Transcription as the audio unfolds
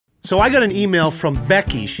So I got an email from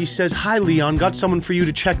Becky. She says, "Hi Leon, got someone for you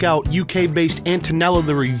to check out. UK-based Antonella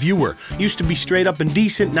the reviewer. Used to be straight up and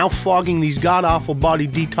decent, now flogging these god-awful body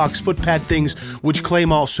detox foot pad things which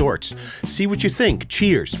claim all sorts. See what you think.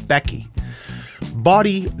 Cheers, Becky."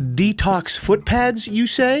 Body detox foot pads, you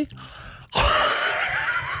say?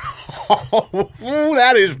 Oh,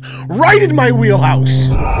 that is right in my wheelhouse.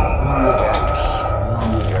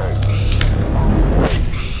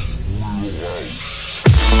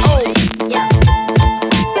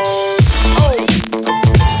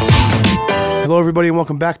 Hello everybody and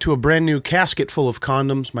welcome back to a brand new casket full of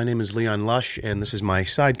condoms. My name is Leon Lush and this is my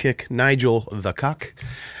sidekick, Nigel the Cuck.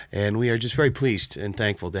 And we are just very pleased and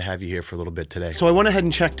thankful to have you here for a little bit today. So I went ahead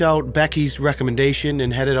and checked out Becky's recommendation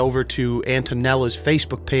and headed over to Antonella's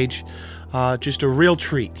Facebook page. Just a real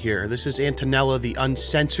treat here. This is Antonella, the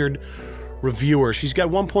uncensored reviewer. She's got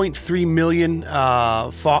 1.3 million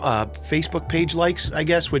Facebook page likes, I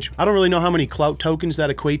guess, which I don't really know how many clout tokens that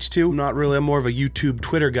equates to. I'm more of a YouTube,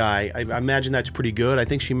 Twitter guy. I imagine that's pretty good. I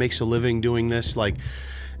think she makes a living doing this, like,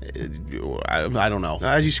 I don't know.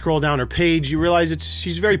 As you scroll down her page, you realize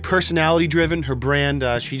she's very personality driven. Her brand,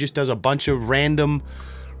 she just does a bunch of random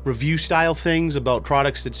review style things about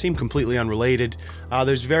products that seem completely unrelated.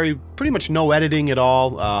 There's pretty much no editing at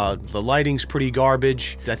all. The lighting's pretty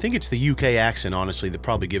garbage. I think it's the UK accent, honestly, that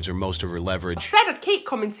probably gives her most of her leverage. I said I'd keep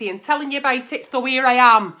coming to you and telling you about it, so here I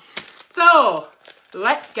am. So,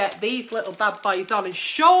 let's get these little bad boys on and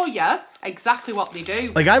show you exactly what they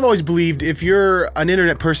do. Like, I've always believed if you're an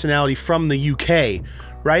internet personality from the UK,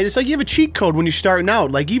 right, it's like you have a cheat code when you're starting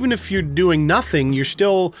out. Like, even if you're doing nothing, you're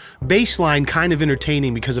still baseline kind of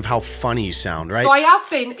entertaining because of how funny you sound, right? So I have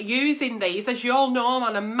been using these. As you all know, I'm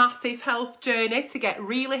on a massive health journey to get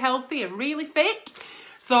really healthy and really fit.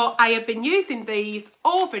 So I have been using these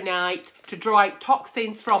overnight to draw out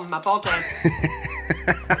toxins from my body.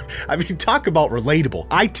 I mean, talk about relatable.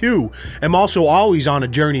 I, too, am also always on a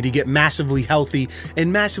journey to get massively healthy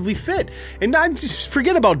and massively fit. And I just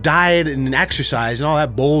forget about diet and exercise and all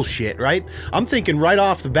that bullshit, right? I'm thinking right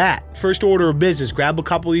off the bat, first order of business, grab a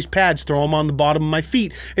couple of these pads, throw them on the bottom of my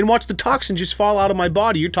feet, and watch the toxins just fall out of my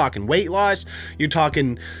body. You're talking weight loss, you're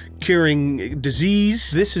talking curing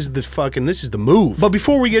disease. This is the move. But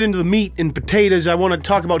before we get into the meat and potatoes, I want to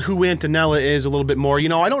talk about who Antonella is a little bit more. You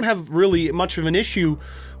know, I don't have really much of an issue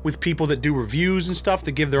with people that do reviews and stuff,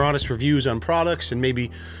 that give their honest reviews on products and maybe,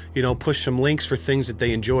 you know, push some links for things that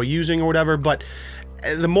they enjoy using or whatever. But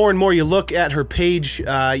the more and more you look at her page,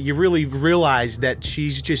 you really realize that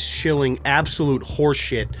she's just shilling absolute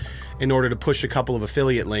horseshit in order to push a couple of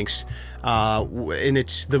affiliate links. And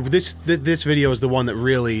it's this video is the one that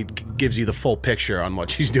really gives you the full picture on what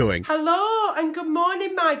she's doing. Hello and good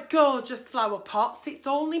morning, my gorgeous flower pots. It's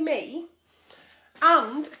only me.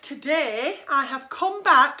 And today I have come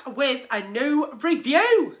back with a new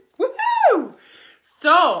review. Woohoo!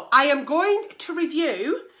 So I am going to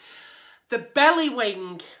review the Belly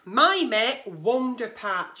Wing My Mate Wonder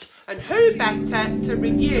Patch. And who better to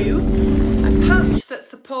review a patch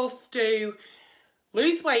that's supposed to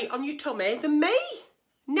lose weight on your tummy than me?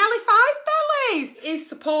 Nelly Five Bellies is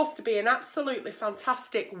supposed to be an absolutely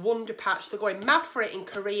fantastic wonder patch. They're going mad for it in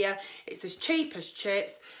Korea. It's as cheap as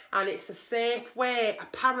chips and it's a safe way,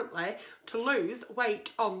 apparently, to lose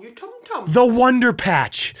weight on your tum-tum. The Wonder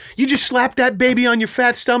Patch. You just slap that baby on your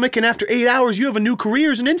fat stomach and after 8 hours you have a new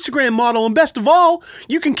career as an Instagram model, and best of all,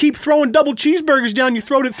 you can keep throwing double cheeseburgers down your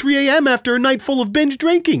throat at 3 a.m. after a night full of binge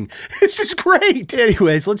drinking. This is great.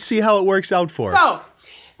 Anyways, let's see how it works out for her. So,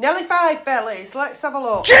 Nelly Five Bellies, let's have a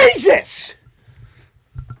look. Jesus!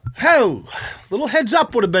 Oh, little heads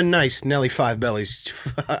up would have been nice, Nelly Five Bellies.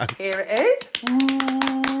 Here it is.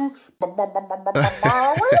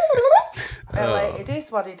 Belly, it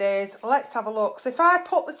is what it is. Let's have a look. So if I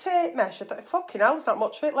put the tape measure, fucking hell, there's not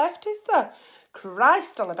much of it left, is there?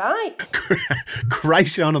 Christ on a bike.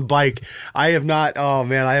 Christ on a bike. I have not, oh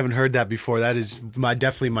man, I haven't heard that before. That is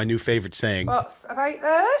definitely my new favorite saying. What's about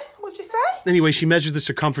there? What'd you say? Anyway, she measured the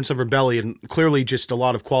circumference of her belly and clearly just a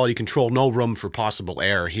lot of quality control. No room for possible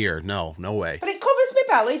error here. No way. But it covers my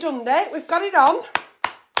belly, doesn't it? We've got it on.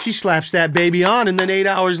 She slaps that baby on and then 8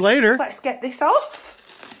 hours later. Let's get this off.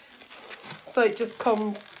 So it just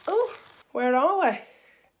comes, oh, where are we?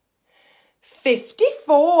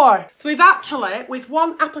 54. So we've actually, with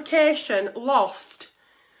one application, lost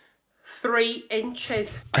 3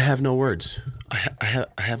 inches. I have no words. I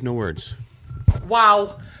have no words.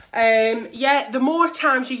 Wow. Yeah, the more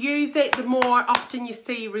times you use it, the more often you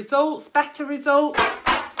see results, better results.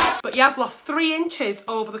 But yeah, I've lost 3 inches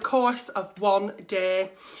over the course of 1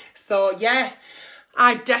 day. So yeah,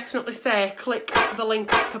 I definitely say click the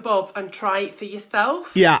link up above and try it for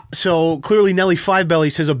yourself. Yeah, so clearly Nelly Five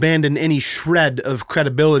Bellies has abandoned any shred of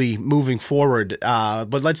credibility moving forward.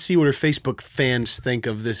 But let's see what her Facebook fans think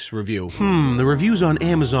of this review. The reviews on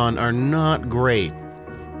Amazon are not great.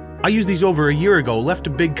 I used these over a year ago, left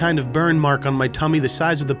a big kind of burn mark on my tummy the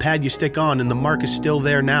size of the pad you stick on, and the mark is still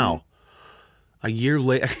there now. A year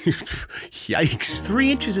later... Yikes.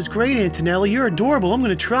 3 inches is great, Antonella. You're adorable. I'm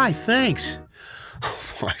gonna try. Thanks.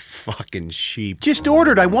 Oh, my fucking sheep. Just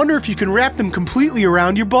ordered. I wonder if you can wrap them completely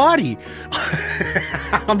around your body.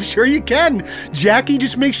 I'm sure you can. Jackie,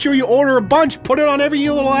 just make sure you order a bunch. Put it on every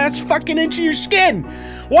little ass fucking inch of your skin.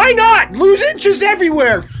 Why not? Lose inches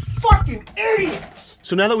everywhere. Fucking idiots.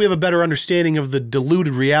 So now that we have a better understanding of the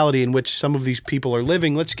diluted reality in which some of these people are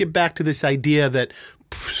living, let's get back to this idea that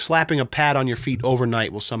slapping a pad on your feet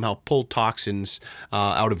overnight will somehow pull toxins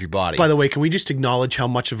out of your body. By the way, can we just acknowledge how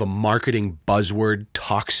much of a marketing buzzword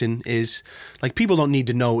toxin is? Like, people don't need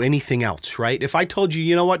to know anything else, right? If I told you,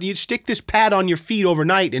 you know what, you stick this pad on your feet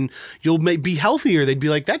overnight and you'll be healthier, they'd be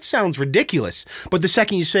like, that sounds ridiculous. But the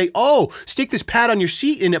second you say, oh, stick this pad on your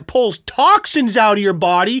seat and it pulls toxins out of your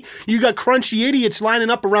body, you got crunchy idiots lining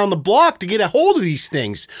up around the block to get a hold of these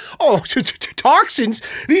things. Oh, toxins?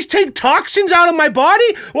 These take toxins out of my body?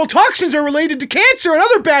 Well, toxins are related to cancer and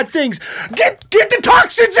other bad things. Get the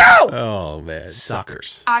toxins out! Oh, man.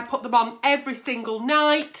 Suckers. I put them on every single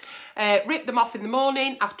night, rip them off in the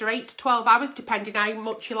morning after 8 to 12 hours, depending how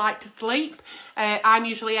much you like to sleep. I'm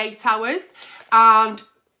usually 8 hours. And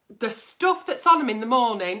the stuff that's on them in the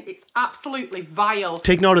morning, it's absolutely vile.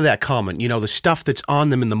 Take note of that comment. You know, the stuff that's on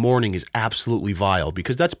them in the morning is absolutely vile,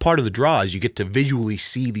 because that's part of the draw, is you get to visually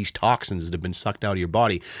see these toxins that have been sucked out of your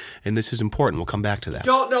body. And this is important. We'll come back to that.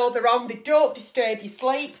 Don't know they're on. They don't disturb your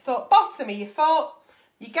sleep. So bottom of your foot,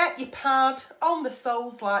 you get your pad on the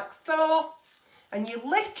soles like so, and you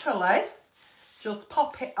literally just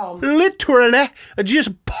pop it on. Literally,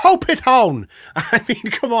 just pop it on. I mean,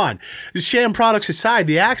 come on. The sham products aside,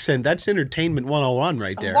 the accent, that's entertainment 101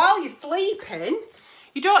 right there. And while you're sleeping,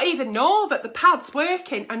 you don't even know that the pad's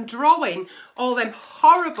working and drawing all them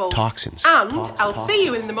horrible toxins. And I'll see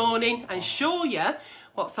you in the morning and show you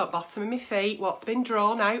what's at the bottom of my feet, what's been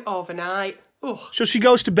drawn out overnight. Ugh. So she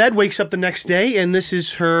goes to bed, wakes up the next day, and this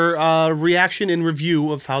is her reaction and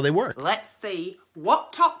review of how they work. Let's see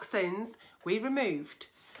what toxins we removed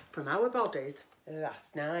from our bodies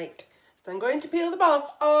last night. So I'm going to peel them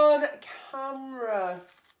off on camera.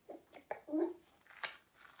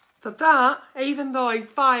 So that, even though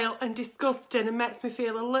it's vile and disgusting and makes me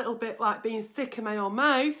feel a little bit like being sick in my own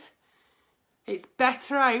mouth, it's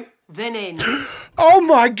better out than in. Oh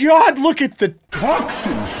my God, look at the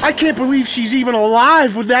toxins. I can't believe she's even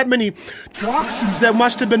alive with that many toxins that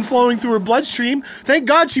must have been flowing through her bloodstream. Thank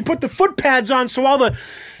God she put the foot pads on so all the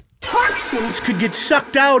toxins could get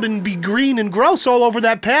sucked out and be green and gross all over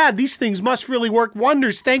that pad. These things must really work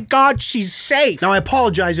wonders. Thank God she's safe. Now, I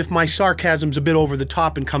apologize if my sarcasm's a bit over the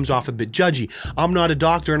top and comes off a bit judgy. I'm not a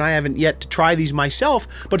doctor and I haven't yet to try these myself,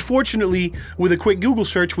 but fortunately, with a quick Google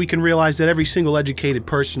search, we can realize that every single educated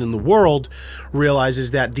person in the world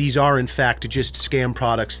realizes that these are, in fact, just scam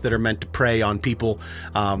products that are meant to prey on people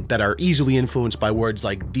that are easily influenced by words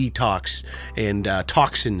like detox and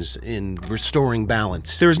toxins in restoring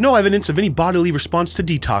balance. There is no evidence of any bodily response to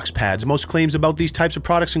detox pads. Most claims about these types of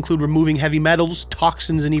products include removing heavy metals,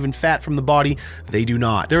 toxins, and even fat from the body. They do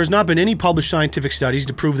not. There has not been any published scientific studies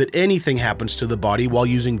to prove that anything happens to the body while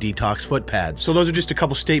using detox foot pads. So those are just a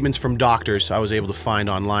couple statements from doctors I was able to find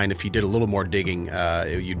online. If you did a little more digging,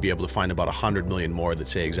 you'd be able to find about 100 million more that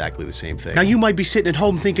say exactly the same thing. Now you might be sitting at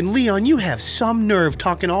home thinking, Leon, you have some nerve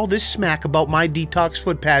talking all this smack about my detox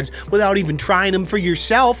foot pads without even trying them for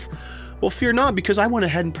yourself. Well, fear not, because I went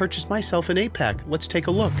ahead and purchased myself an 8-pack. Let's take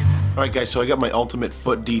a look. Alright guys, so I got my ultimate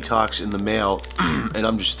foot detox in the mail, and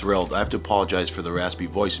I'm just thrilled. I have to apologize for the raspy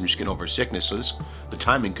voice. I'm just getting over sickness, so the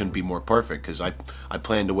timing couldn't be more perfect, because I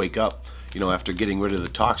plan to wake up, you know, after getting rid of the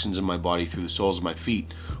toxins in my body through the soles of my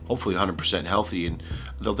feet, hopefully 100% healthy, and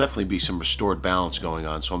there'll definitely be some restored balance going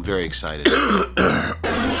on, so I'm very excited.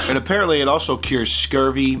 And apparently it also cures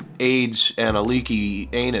scurvy, AIDS, and a leaky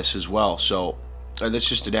anus as well, so that's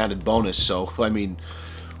just an added bonus, so, I mean,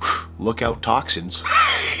 look out, toxins.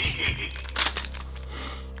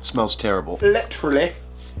 Smells terrible. Literally,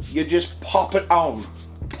 you just pop it on.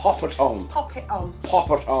 Pop it on. Pop it on.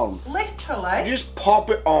 Pop it on. Literally? Just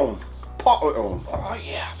pop it on. Pop it on. Oh,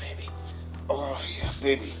 yeah, baby. Oh, yeah,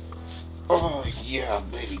 baby. Oh, yeah,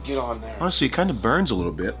 baby. Get on there. Honestly, it kind of burns a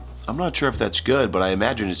little bit. I'm not sure if that's good, but I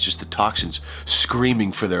imagine it's just the toxins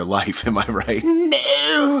screaming for their life. Am I right?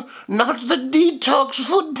 No, not the detox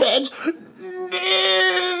foot pads. All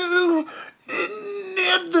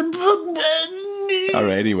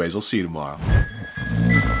right, anyways, we'll see you tomorrow.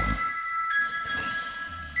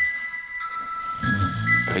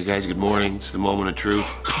 Hey guys, good morning. It's the moment of truth.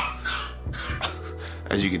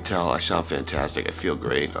 As you can tell, I sound fantastic. I feel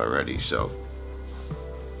great already, so.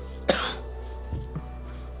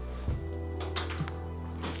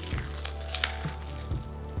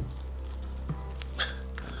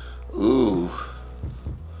 Ooh.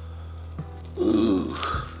 Ooh.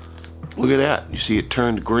 Look at that. You see it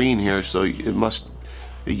turned green here, so it must,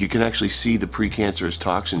 you can actually see the precancerous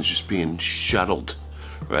toxins just being shuttled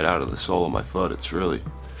right out of the sole of my foot. It's really,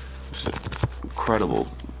 it's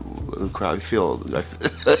incredible. I feel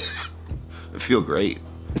great.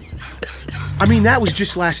 I mean, that was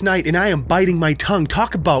just last night, and I am biting my tongue.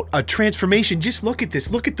 Talk about a transformation. Just look at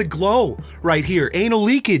this. Look at the glow right here. Anal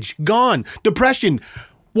leakage, gone. Depression.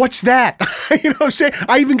 What's that? You know what I'm saying?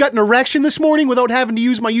 I even got an erection this morning without having to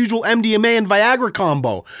use my usual MDMA and Viagra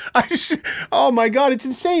combo. Oh my God, it's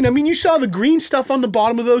insane. I mean, you saw the green stuff on the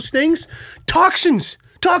bottom of those things? Toxins.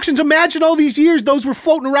 Toxins, imagine all these years those were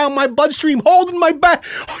floating around my bloodstream, holding my back.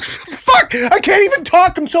 Oh, fuck, I can't even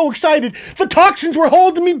talk, I'm so excited. The toxins were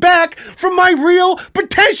holding me back from my real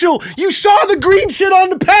potential. You saw the green shit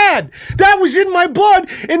on the pad. That was in my blood,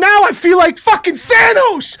 and now I feel like fucking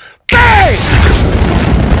Thanos. Bang!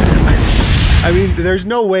 I mean, there's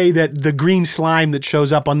no way that the green slime that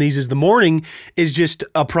shows up on these is the morning is just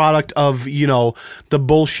a product of, you know, the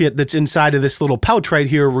bullshit that's inside of this little pouch right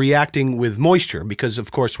here reacting with moisture. Because,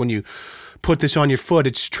 of course, when you put this on your foot,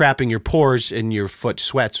 it's trapping your pores and your foot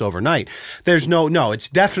sweats overnight. There's no, it's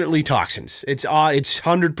definitely toxins. It's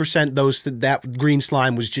 100% that green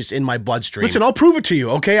slime was just in my bloodstream. Listen, I'll prove it to you,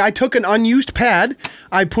 okay? I took an unused pad,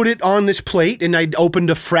 I put it on this plate, and I opened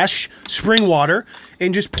a fresh spring water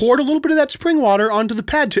and just poured a little bit of that spring water onto the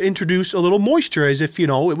pad to introduce a little moisture as if, you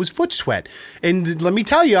know, it was foot sweat. And let me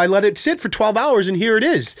tell you, I let it sit for 12 hours and here it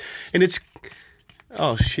is. And it's,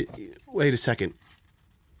 oh shit, wait a second.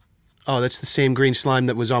 Oh, that's the same green slime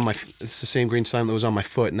that was on my. It's the same green slime that was on my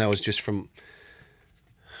foot, and that was just from.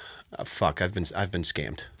 Oh, fuck, I've been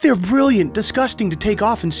scammed. They're brilliant, disgusting to take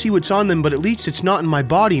off and see what's on them, but at least it's not in my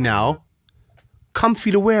body now. Comfy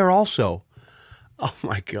to wear, also. Oh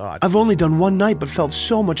my God. I've only done one night, but felt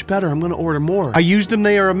so much better. I'm gonna order more. I used them,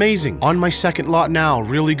 they are amazing. On my second lot now,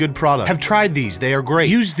 really good product. Have tried these, they are great.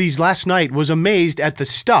 Used these last night, was amazed at the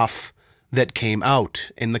stuff that came out,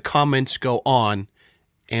 and the comments go on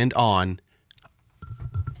and on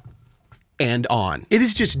and on. It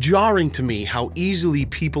is just jarring to me how easily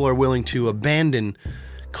people are willing to abandon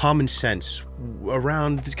common sense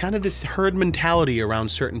around kind of this herd mentality around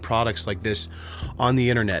certain products like this on the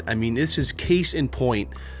internet. I mean, this is case in point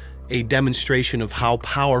a demonstration of how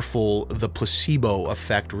powerful the placebo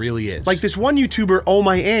effect really is. Like this one YouTuber, Oh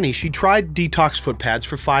My Annie, she tried detox foot pads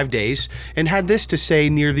for 5 days and had this to say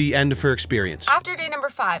near the end of her experience. After day number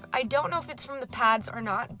 5, I don't know if it's from the pads or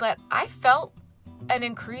not, but I felt an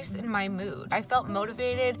increase in my mood. I felt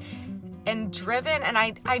motivated and driven, and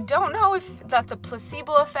I don't know if that's a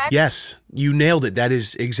placebo effect. Yes, you nailed it. That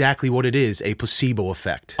is exactly what it is, a placebo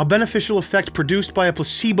effect. A beneficial effect produced by a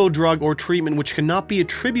placebo drug or treatment which cannot be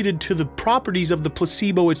attributed to the properties of the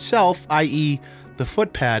placebo itself, i.e. the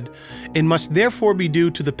foot pad, and must therefore be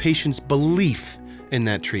due to the patient's belief in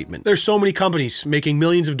that treatment. There's so many companies making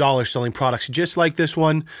millions of dollars selling products just like this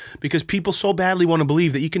one because people so badly want to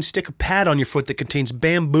believe that you can stick a pad on your foot that contains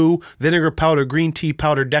bamboo, vinegar powder, green tea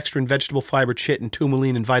powder, dextrin, vegetable fiber, chit, and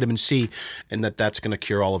tourmaline and vitamin C, and that's going to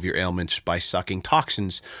cure all of your ailments by sucking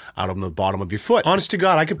toxins out of the bottom of your foot. Honest to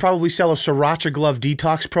God, I could probably sell a Sriracha glove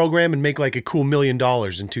detox program and make like a cool $1 million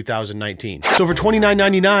in 2019. So for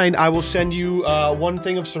 $29.99, I will send you one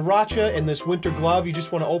thing of Sriracha and this winter glove. You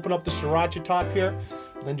just want to open up the Sriracha top here.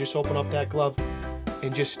 Then just open up that glove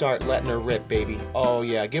and just start letting her rip, baby. Oh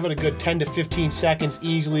yeah, give it a good 10 to 15 seconds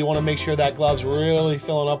easily. You want to make sure that glove's really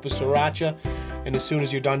filling up with Sriracha. And as soon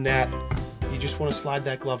as you're done that, you just want to slide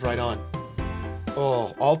that glove right on.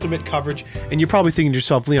 Oh, ultimate coverage. And you're probably thinking to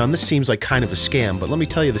yourself, Leon, this seems like kind of a scam, but let me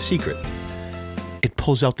tell you the secret. It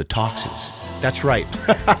pulls out the toxins. That's right.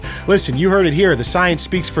 Listen, you heard it here. The science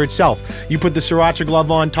speaks for itself. You put the Sriracha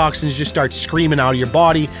glove on, toxins just start screaming out of your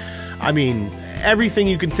body. I mean, everything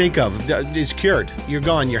you can think of is cured. You're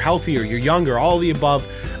gone. You're healthier. You're younger. All the above.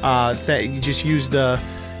 You just use the...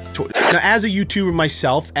 Now, as a YouTuber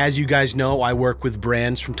myself, as you guys know, I work with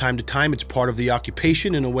brands from time to time. It's part of the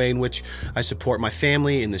occupation in a way in which I support my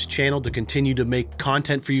family in this channel to continue to make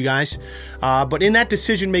content for you guys. But in that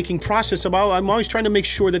decision-making process, I'm always trying to make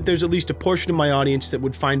sure that there's at least a portion of my audience that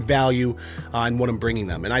would find value in what I'm bringing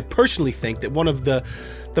them. And I personally think that one of the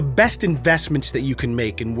the best investments that you can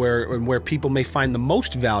make and where people may find the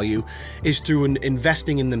most value is through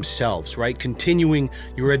investing in themselves, right? Continuing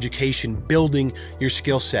your education, building your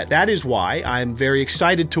skill set. That is why I'm very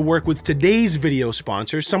excited to work with today's video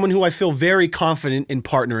sponsor, someone who I feel very confident in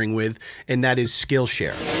partnering with, and that is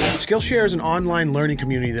Skillshare. Skillshare is an online learning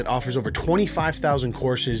community that offers over 25,000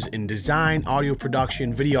 courses in design, audio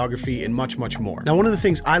production, videography, and much, much more. Now, one of the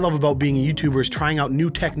things I love about being a YouTuber is trying out new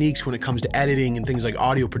techniques when it comes to editing and things like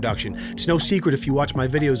audio production. It's no secret if you watch my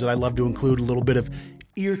videos that I love to include a little bit of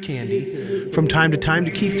ear candy from time to time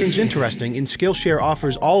to keep things interesting, and Skillshare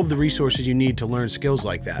offers all of the resources you need to learn skills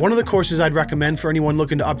like that. One of the courses I'd recommend for anyone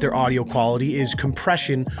looking to up their audio quality is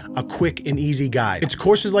Compression, a quick and easy guide. It's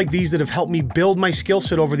courses like these that have helped me build my skill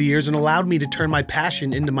set over the years and allowed me to turn my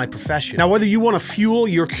passion into my profession. Now, whether you want to fuel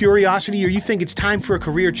your curiosity or you think it's time for a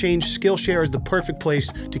career change, Skillshare is the perfect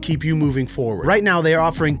place to keep you moving forward. Right now, they are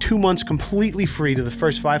offering 2 months completely free to the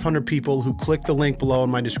first 500 people who click the link below in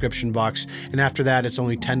my description box, and after that, it's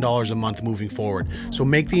only $10 a month moving forward. So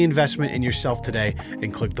make the investment in yourself today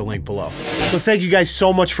and click the link below. So thank you guys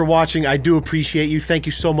so much for watching. I do appreciate you. Thank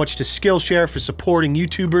you so much to Skillshare for supporting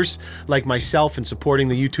YouTubers like myself and supporting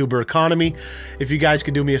the YouTuber economy. If you guys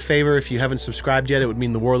could do me a favor, if you haven't subscribed yet, it would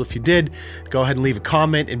mean the world if you did. Go ahead and leave a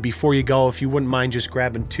comment, and before you go, if you wouldn't mind just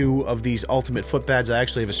grabbing 2 of these ultimate foot pads, I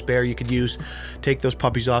actually have a spare you could use. Take those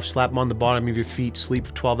puppies off, slap them on the bottom of your feet, sleep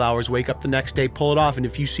for 12 hours, wake up the next day, pull it off, and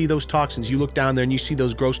if you see those toxins, you look down there and you see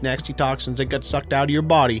those gross, nasty toxins that got sucked out of your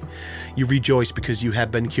body, you rejoice because you have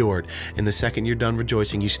been cured. And the second you're done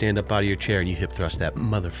rejoicing, you stand up out of your chair and you hip thrust that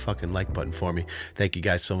motherfucking like button for me. Thank you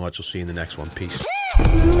guys so much. We'll see you in the next one. Peace.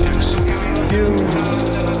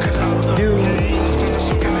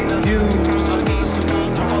 You